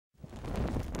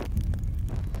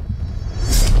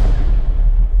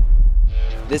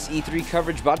This E3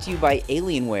 coverage brought to you by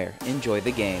Alienware. Enjoy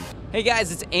the game. Hey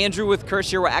guys, it's Andrew with Curse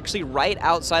here. We're actually right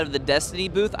outside of the Destiny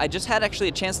booth. I just had actually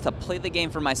a chance to play the game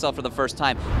for myself for the first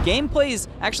time. Game plays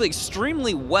actually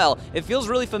extremely well. It feels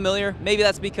really familiar. Maybe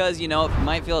that's because, you know, it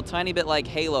might feel a tiny bit like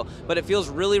Halo, but it feels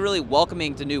really, really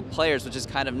welcoming to new players, which is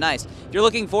kind of nice. If you're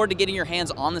looking forward to getting your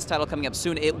hands on this title coming up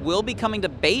soon, it will be coming to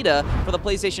beta for the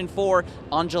PlayStation 4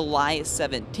 on July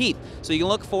 17th. So you can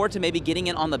look forward to maybe getting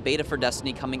in on the beta for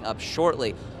Destiny coming up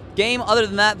shortly. Game, other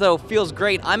than that, though, feels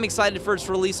great. I'm excited for its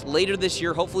release later this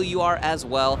year. Hopefully you are as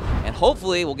well, and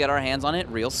hopefully we'll get our hands on it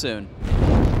real soon.